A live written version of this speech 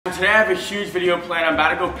Today I have a huge video planned. I'm about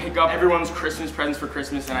to go pick up everyone's Christmas presents for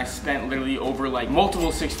Christmas, and I spent literally over like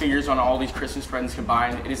multiple six figures on all these Christmas presents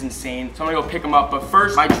combined. It is insane. So I'm gonna go pick them up, but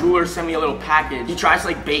first my jeweler sent me a little package. He tries to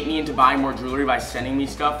like bait me into buying more jewelry by sending me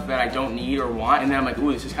stuff that I don't need or want, and then I'm like,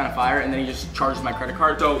 ooh, this is kind of fire, and then he just charges my credit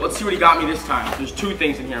card. So let's see what he got me this time. There's two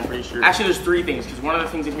things in here, I'm pretty sure. Actually, there's three things, because one of the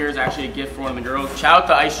things in here is actually a gift for one of the girls. Shout out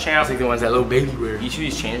to Ice Champ. It's like the ones that little baby wear. Each of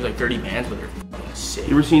these chains like 30 bands, but they're sick.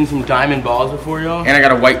 You ever seen some diamond balls before, y'all? And I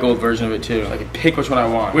got a white gold version of it too. I can pick which one I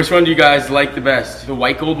want. Which one do you guys like the best? The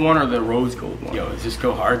white gold one or the rose gold one? Yo, does this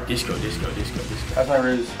go hard? Disco, disco, disco, disco. That's my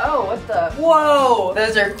Riz. Oh, what the? Whoa,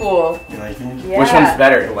 those are cool. You like these? Yeah. Which one's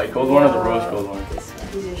better, the white gold one or the rose gold one?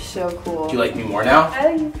 These are so cool. Do you like me more now?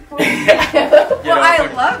 I think it's cool. Well,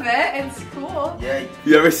 I love it. It's cool. Yeah.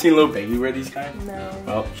 You ever seen Lil Baby wear these guys? No.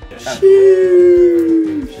 Oh, shit.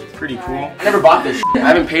 Pretty cool. I never bought this shit. I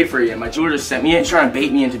haven't paid for it yet. My jeweler just sent me it. He's trying to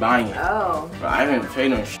bait me into buying it. Oh. But I haven't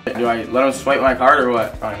paid no shit. Do I let him swipe my card or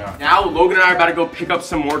what? Probably not. Now, Logan and I are about to go pick up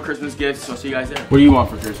some more Christmas gifts, so I'll see you guys there. What do you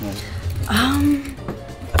want for Christmas?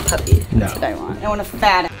 A puppy. No. That's what I want. I want a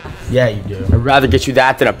fat ass. Yeah, you do. I'd rather get you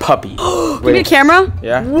that than a puppy. Give me a camera?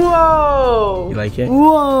 Yeah? Whoa. You like it?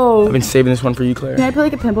 Whoa. I've been saving this one for you, Claire. Can I put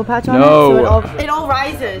like a pimple patch on No. it? So it all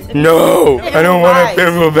rises. No, It I don't want a rise.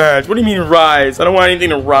 pimple patch. What do you mean rise? I don't want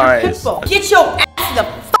anything to rise. Pimple. Get your ass in the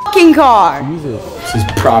fucking car. Jesus. This is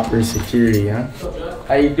proper security, huh?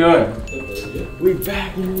 How you doing? We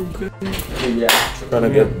back in yeah. Trying to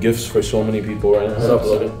get gifts for so many people right now. What's up,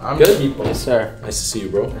 Logan? I'm good. People. Yes, sir. Nice to see you,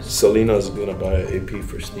 bro. Selena's gonna buy an AP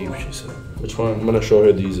for Steve, she said. Which I'm one? gonna show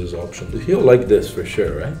her these as options. He'll like this for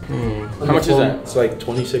sure, right? How much is that? It's like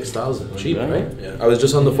 26,000. Cheap, right? Yeah. I was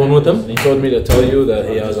just on the phone with him. He told me to tell you that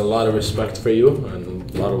he has a lot of respect for you and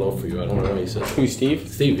a lot of love for you. I don't know what he said. Who, Steve?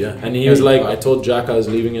 Steve, yeah. And he was like, I told Jack I was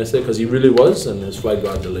leaving yesterday because he really was, and his flight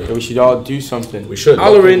got delayed. We should all do something. We should.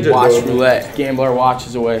 I'll arrange it. Watch bro. roulette. Gambler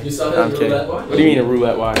watches away. You saw that No, I'm kidding. roulette watch? What do you mean a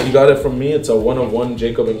roulette watch? You got it from me. It's a 1-of-1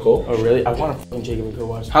 Jacob & Co. Oh, really? I want a fucking Jacob & Co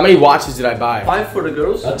watch. How many watches did I buy? 5 for the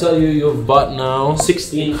girls. I'll tell you, you've bought now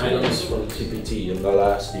 16 items from TPT in the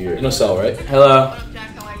last year. You know Sal, right? Hello.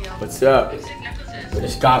 What's up? I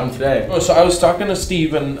just got them today. Oh, so I was talking to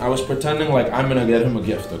Steve and I was pretending like I'm gonna get him a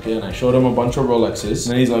gift, okay? And I showed him a bunch of Rolexes.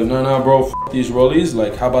 And he's like, no, bro, f these Rollies.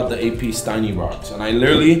 Like, how about the AP Steiny rocks? And I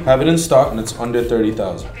literally have it in stock and it's under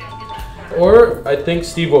 30,000. Or I think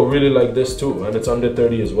Steve will really like this too, and it's under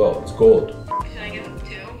 30 as well. It's gold. Should I give him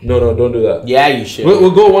 2? No, don't do that. Yeah, you should. We'll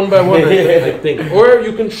go one by one, I think. Or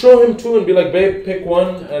you can show him two and be like, babe, pick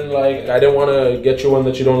one. And like, I didn't want to get you one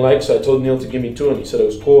that you don't like, so I told Neil to give me two, and he said it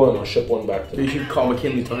was cool, and I'll ship one back to You you. should call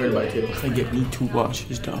McKinley, tell her to buy two. Can I get me 2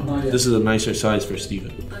 watches, dog? This is a nicer size for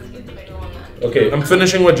Steven. Okay, I'm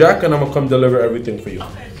finishing with Jack, and I'm gonna come deliver everything for you.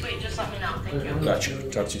 Okay, sweet. Just let me know. Thank you. Got you.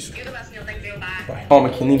 Talk to you soon. You're the best, Neil. Thank you. Bye. Call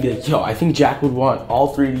McKinley and be like, yo, I think Jack would want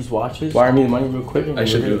all 3 of these watches. Wire me the money real quick. I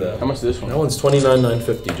should do that. How much is this one? That one's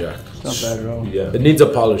 $29,950, Jack. Not bad at all. Yeah, it needs a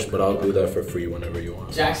polish, but I'll do that for free whenever you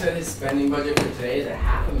want. Jack said his spending budget for today is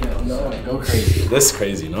 $500,000. No, go crazy. This is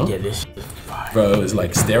crazy, no? Yeah, this shit is fire. Bro, it was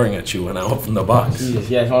like staring at you when I opened the box. Jesus,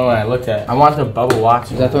 yeah, it's the one I looked at. I want the bubble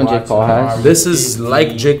watch. Is that the one Jake Paul has? This is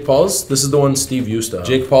like Jake Paul's. This is the one Steve used to have.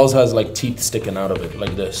 Jake Paul's has like teeth sticking out of it,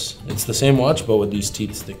 like this. It's the same watch, but with these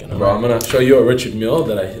teeth sticking out. Bro, I'm gonna show you a Richard Mille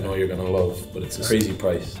that I know you're gonna love, but it's a crazy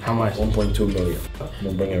price. How much? 1.2 million. I'm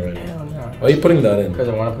gonna bring it right now. Hell no. Why are you putting that in? Because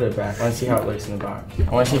I want to put it back. I want to see how it looks in the box. I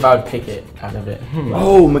want to see if I would pick it out of it.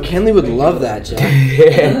 Oh, McKinley would love that, Jack.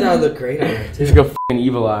 That would look great on her. This is like a fucking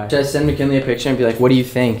evil eye. Should I send McKinley a picture and be like, what do you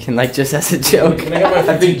think? And like, just as a joke. Can I get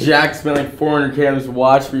my I think Jack spent like 400K on this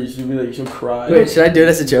watch for you. She'll be like, she'll cry. Wait, should I do it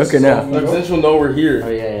as a joke or no? Like, since we'll know we're here. Oh,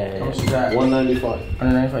 yeah. How much is that? 195.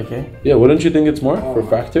 195K? Yeah, wouldn't you think it's more for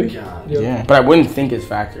factory? Yeah. But I wouldn't think it's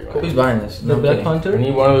factory. Who's buying this? The Black Panther. I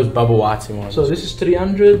need one of those Bubba Watson ones. So this is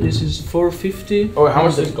 300, this is 450, Oh, how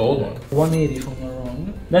much is this gold one? 180 if I'm not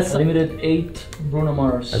wrong. That's limited 8 Bruno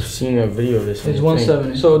Mars. I've seen a video of this. It's on the thing.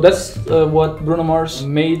 170. So that's what Bruno Mars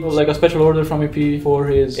made, like a special order from EP for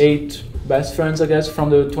his 8 best friends, I guess, from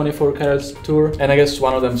the 24 Carats tour. And I guess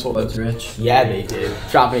one of them sold it. Rich. Yeah, they did.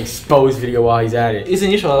 Drop an exposed video while he's at it. His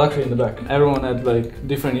initial are actually in the back. Everyone had like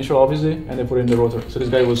different initial, obviously, and they put it in the rotor. So this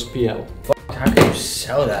guy was PL. How can you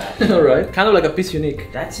sell that? Alright. Kind of like a piece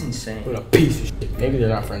unique. That's insane. What a piece of shit. Maybe they're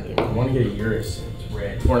not friends anymore. I want to get a Urus. It's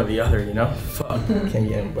red. One or the other, you know? Fuck. Can't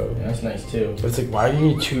get them both. That's nice too. But it's like, why do you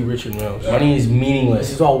need 2 Richard Milles? Money is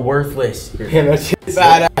meaningless. It's all worthless. Yeah, that's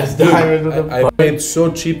badass diamond with the I paid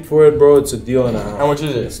so cheap for it, bro. It's a deal and a half. How much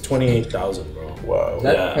is it? It's 28,000, bro. Whoa. Is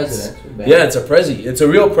that Yeah, president? band. Yeah, it's a Prezi. It's a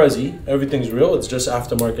real Prezi. Everything's real. It's just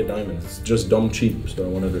aftermarket diamonds. It's just dumb cheap, so I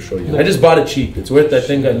wanted to show you. I just bought it cheap. It's worth, I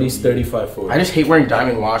think, at least 35 for it. I just hate wearing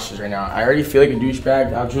diamond watches right now. I already feel like a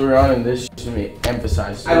douchebag. I'll jewelry on, and this just me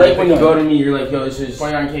emphasize. I like when you go to me, you're like, yo, this is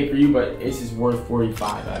 29K for you, but this is worth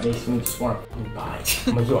 45. That makes me just want to buy it.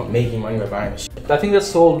 I'm like, yo, I'm making money by buying this shit. I think that's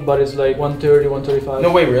sold, but it's like 130, 135.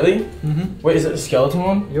 No way, really? Mm-hmm. Wait, is it a skeleton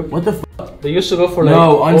one? Yep. What the f? They used to go for like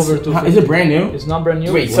No, over 250. is it brand new? It's not brand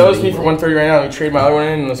new. Wait, sell this to me for 130 right now. Let me trade my other one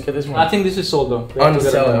in and let's get this one. I think this is sold though. We have to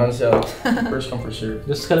get Unsell it, done. unsell it. First come, first serve.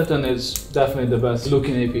 The skeleton is definitely the best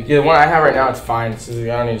looking AP. Yeah, the one I have right now, it's fine. It's, I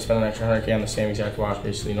don't need to spend an extra 100K on the same exact watch,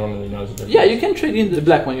 basically. No one really knows the difference. Yeah, you can trade in the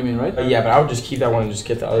black one, you mean, right? Yeah, but I would just keep that one and just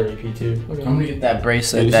get the other AP too. Okay. I'm gonna get that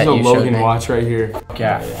bracelet This that is a you showed Logan me. watch right here.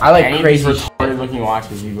 Yeah, I like any of crazy these retarded looking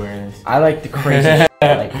watches. You wear this. I like the crazy shit,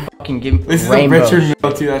 like fucking give This is rainbows. a Richard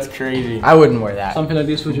Mille too. That's crazy. I wouldn't wear that. Something like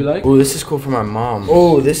this, would you like? Oh, this is cool for my mom.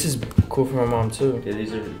 Oh, this is cool for my mom too. Yeah,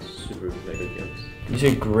 these are super good gifts. These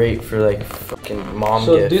are great for like fucking mom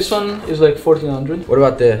So gifts. this one is like 1400. What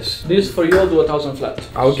about this? This for you, I'll do 1000 flat.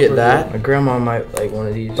 I'll get For that. you. My grandma might like one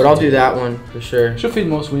of these, but I'll do that one for sure. Should fit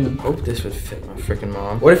most women. Hope this would fit my freaking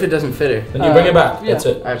mom. What if it doesn't fit her? Then you bring it back. yeah. That's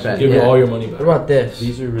it. I bet. Give you yeah. all your money back. What about this?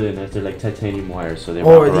 These are really nice. They're like titanium wires, so they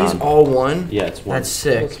Oh, wrap are these around. all one? Yeah, it's one. That's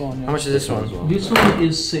sick. That's one, yeah. How much is this one? as well. This one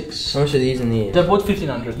is 6. How much are these and these? They're both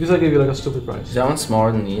 1500. These I give you like a stupid price. Is that one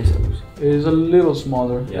smaller than these? It is a little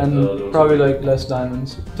smaller Yeah, and those probably are- like less diamonds.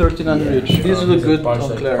 1300 each. These are the There's a good bunch on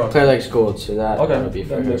like Claire. fuck. Claire likes gold, so that Okay, would be for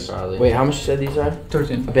then her this. probably. Wait, how much you said these are?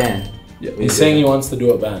 13. A band. Yeah, he's saying he wants to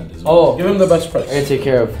do a band. As well. Oh. Give him the best I'm gonna price. take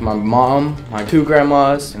care of my mom, my 2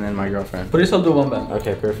 grandmas, and then my girlfriend. For this I'll do one band.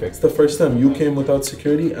 Okay, perfect. It's the first time you came without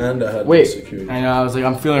security and I had Wait. security. I know. I was like,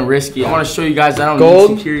 I'm feeling risky. I want to show you guys I don't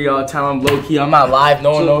Gold? need security all the time. I'm low key. I'm not live.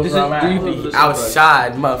 No one So knows this where is- I'm at. do you I'll believe be this is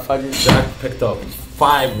outside, motherfucker. Jack picked up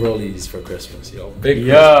 5 rollies for Christmas, yo. Big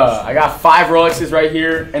Yeah, I got 5 Rolexes right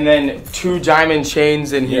here, and then 2 diamond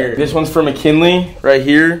chains in here. Yeah. This one's for McKinley, right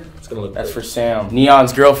here. It's gonna look That's good. for Sam.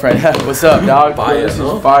 Neon's girlfriend. What's up, dog? Fire, This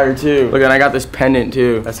huh? is fire too. Look, and I got this pendant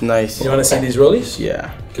too. That's nice. You wanna see these rollies? Yeah.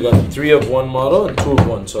 We got 3 of one model and 2 of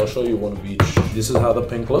one, so I'll show you one of each. This is how the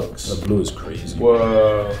pink looks. The blue is crazy.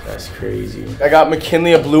 Whoa, that's crazy. I got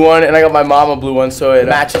McKinley a blue one, and I got my mom a blue one, so it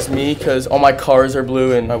matches me because all my cars are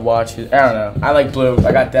blue and my watches. I don't know. I like blue.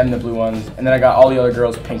 I got them the blue ones, and then I got all the other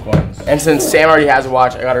girls pink ones. And since Sam already has a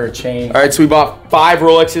watch, I got her a chain. All right, so we bought 5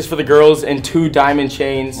 Rolexes for the girls and 2 diamond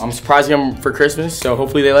chains. I'm surprising them for Christmas, so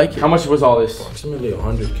hopefully they like it. How much was all this? Approximately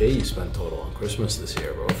 100K you spent total on Christmas this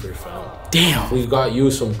year, bro, for your family. Damn. We've got you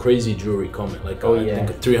some crazy jewelry coming, like I think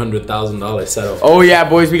a $300,000 setup. Oh yeah,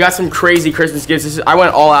 boys, we got some crazy Christmas gifts. I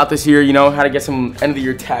went all out this year, you know, how to get some end of the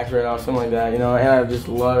year tax write off, something like that, you know, and I just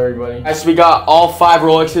love everybody. So we got all 5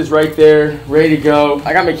 Rolexes right there, ready to go.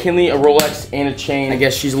 I got McKinley a Rolex and a chain. I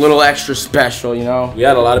guess she's a little extra special, you know. We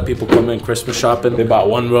had a lot of people come in Christmas shopping. They bought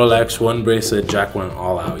 1 Rolex, 1 bracelet. Jack went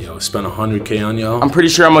all out, yo. Spent 100K on y'all. I'm pretty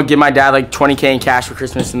sure I'm gonna give my dad like 20K in cash for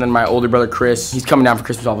Christmas, and then my older brother Chris, he's coming down for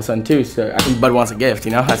Christmas all of a sudden too, so I think Bud wants a gift,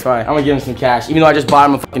 you know, that's why. I'm gonna give him some cash, even though I just bought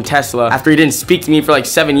him a fucking Tesla after he didn't speak to me for like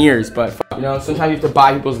 7 years, but you know, sometimes you have to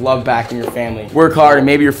buy people's love back in your family. Work hard and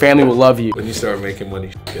maybe your family will love you. When you start making money,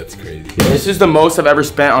 shit gets crazy. This is the most I've ever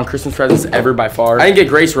spent on Christmas presents ever by far. I didn't get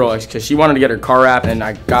Grace Rolex because she wanted to get her car wrapped, and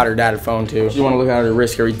I got her dad a phone too. She wanted to look at her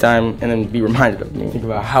wrist every time and then be reminded of me. Think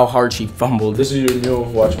about how hard she fumbled. This is your new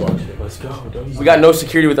watch box. Let's go. We got no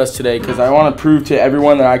security with us today because I want to prove to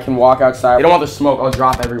everyone that I can walk outside. They don't want the smoke. I'll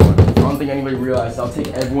drop everyone. I don't think anybody realized. I'll take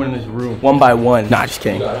everyone in this room one by one. Nah, just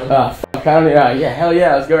kidding. Fuck. Yeah, hell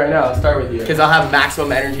yeah. Let's go right now. Let's start with you. Because I'll have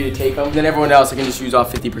maximum energy to take them. Then everyone else, I can just use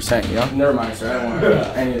off 50%, you know? Never mind, sir. I don't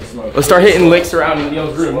want any of the smoke. Let's start hitting licks around in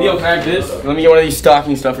Neil's room. Neil, can I have this? Let me get one of these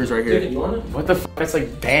stocking stuffers right here. You want it? What the fuck? That's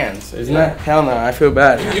like bands, isn't it? Hell no. I feel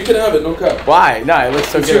bad. You can have it, no cap. Why? Nah, it looks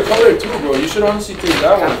so It's your good. color too, bro. You should honestly take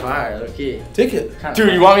that one. Fire, okay. Take it.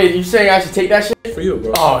 Dude, you want me? You saying I should take that shit? For you,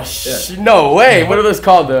 bro. Oh, no way. What are those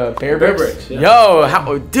called? The bear Bear bricks? bricks, yeah. Yo,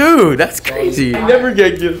 how, dude, that's crazy. I never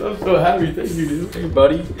get gifts. I'm so happy. Thank you, dude. Hey,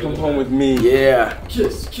 buddy, come home with me. Yeah.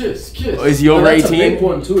 Kiss, kiss, kiss. Oh, is he over that's a 18? big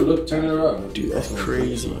one too. Look, turn it around. Dude, that's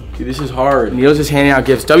crazy. Dude, this is hard. Neil's just handing out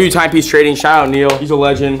gifts. W Timepiece Trading, shout out Neil. He's a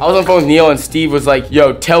legend. I was on the phone with Neil and Steve was like,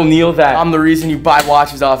 yo, tell Neil that I'm the reason you buy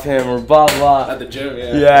watches off him or blah, blah. At the gym,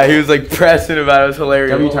 yeah. Yeah, he was like pressing about it. It was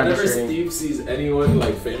hilarious. W Timepiece Whenever Trading. Steve sees anyone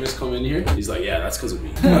like famous come in here, he's like, yeah, that's because of me.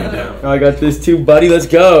 Right now. I got this too, buddy. Let's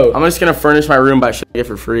go. I'm I'm just gonna furnish my room by shit I get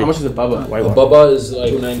for free. How much is a Bubba? The Bubba is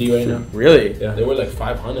like $290 right now. Really? Yeah, they were like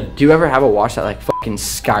 $500. Do you ever have a watch that like fucking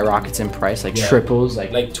skyrockets in price, like triples?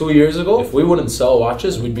 Like 2 years ago, if we wouldn't sell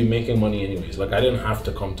watches, we'd be making money anyways. Like I didn't have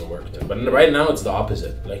to come to work then. But right now it's the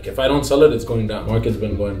opposite. Like if I don't sell it, it's going down. Market's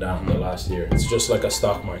been going down the last year. It's just like a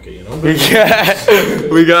stock market, you know?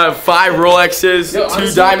 We got 5 Rolexes,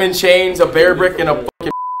 2 diamond chains, a bear brick, and a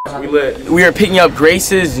fucking we lit. We are picking up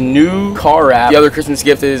Grace's new car wrap. The other Christmas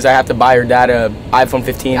gift is I have to buy her dad a iPhone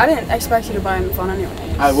 15. I didn't expect you to buy him a phone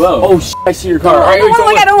anyway. I will. Oh shit, I see your car. I don't want to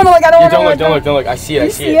look, I don't want to look, I don't want to look. Don't look. I see it, I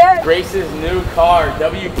see it. Grace's new car,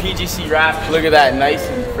 WPGC wrap. Look at that, nice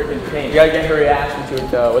and freaking pink. You gotta get her reaction to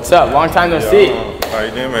it though. What's up? Long time no see. How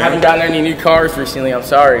you doing, man? Haven't gotten any new cars recently, I'm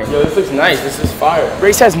sorry. Yo, this looks nice, this is fire.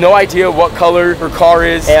 Grace has no idea what color her car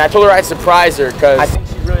is, and I told her I'd surprise her, because I think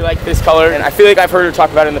she really liked this color, and I feel like I've heard her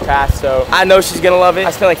talk about it in the past, so I know she's gonna love it.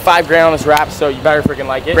 I spent like $5 on this wrap, so you better freaking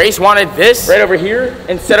like it. Grace wanted this right over here,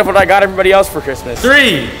 instead of what I got everybody else for Christmas.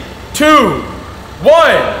 3, 2, 1.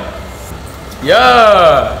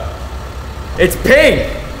 Yeah. It's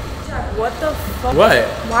pink. What the fuck? What?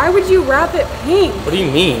 Why would you wrap it pink? What do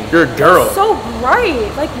you mean? You're a girl. It's so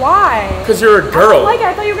bright. Like, why? Because you're a I girl. don't like it.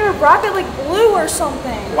 I thought you were gonna wrap it like blue or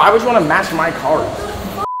something. Why would you want to match my car?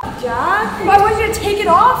 Jack? Why would you take it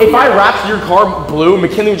off? If I wrapped your car blue,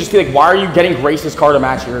 McKinley would just be like, why are you getting Grace's car to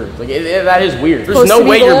match yours? Like, that is weird. There's no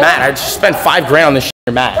way you're mad. I just spent $5 on this shit.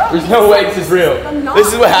 You're mad. There's no way this is real.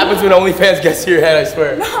 This is what happens when OnlyFans gets to your head, I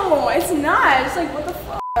swear. No, it's not. It's like, what the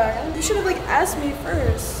fuck? You should have like asked me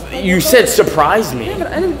first. Like, You said surprise me. Yeah, but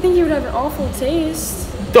I didn't think you would have an awful taste.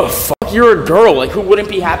 The fuck? You're a girl. Like, who wouldn't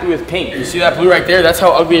be happy with pink? You see that blue right there? That's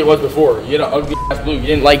how ugly it was before. You had an ugly ass blue. You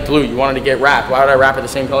didn't like blue. You wanted to get wrapped. Why would I wrap it the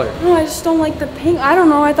same color? No, I just don't like the pink. I don't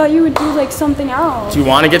know. I thought you would do like something else. Do you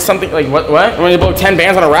want to get something like what? You want to blow 10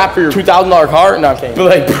 bands on a wrap for your $2,000 car? No, I'm kidding. But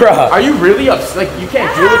like, bruh, are you really upset? Like, you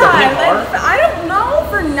can't deal with a pink car? Like, I don't know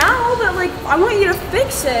for now, but like, I want you to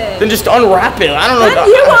fix it. Then just unwrap it. I don't know. Then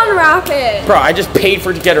you unwrap it. Bro, I just paid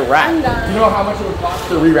for it to get it wrapped. I'm done. Do you know how much it would cost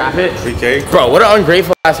to rewrap it? 3K? Bro, what an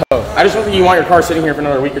ungrateful ass hoe. I just don't think you want your car sitting here for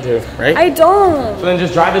another week or 2, right? I don't. So then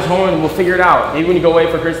just drive this home and we'll figure it out. Maybe when you go away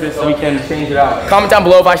for Christmas, we can change it out. Comment down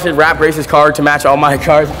below if I should wrap Grace's car to match all my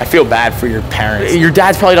cars. I feel bad for your parents. Your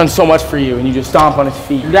dad's probably done so much for you and you just stomp on his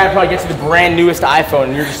feet. Your dad probably gets you the brand newest iPhone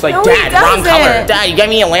and you're just like, No, Dad, he wrong color. doesn't. Dad, you got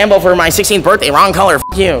me a Lambo for my 16th birthday, wrong color, f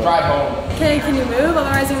you. Drive home. Okay, can you move?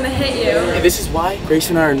 Otherwise I'm gonna hit you. And this is why Grace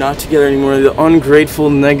and I are not together anymore. The ungrateful,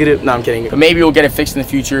 negative. No, I'm kidding. But maybe we'll get it fixed in the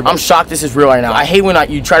future. I'm shocked this is real right now. I hate when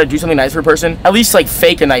you try to do something nice for a person. At least like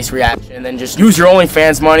fake a nice reaction and then just use your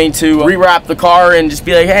OnlyFans money to rewrap the car and just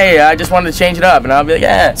be like, hey, I just wanted to change it up. And I'll be like,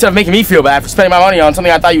 yeah. Instead of making me feel bad for spending my money on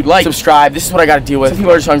something I thought you'd like. Subscribe. This is what I got to deal with. Some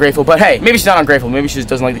people are just ungrateful. But hey, maybe she's not ungrateful. Maybe she just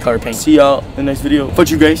doesn't like the color pink. See y'all in the next video. Fuck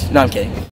you, Grace. No, I'm kidding.